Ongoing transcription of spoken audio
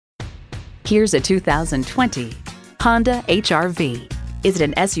Here's a 2020 Honda HR-V. Is it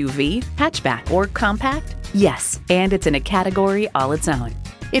an SUV, hatchback, or compact? Yes, and it's in a category all its own.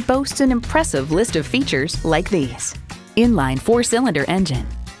 It boasts an impressive list of features like these: inline 4-cylinder engine,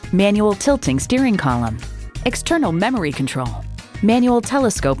 manual tilting steering column, external memory control, manual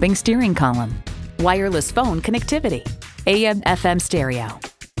telescoping steering column, wireless phone connectivity, AM/FM stereo,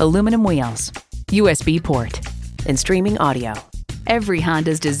 aluminum wheels, USB port, and streaming audio. Every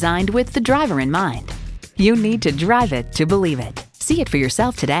Honda is designed with the driver in mind. You need to drive it to believe it. See it for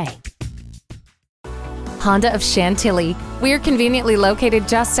yourself today. Honda of Chantilly. We are conveniently located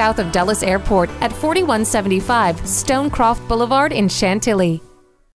just south of Dulles Airport at 4175 Stonecroft Boulevard in Chantilly.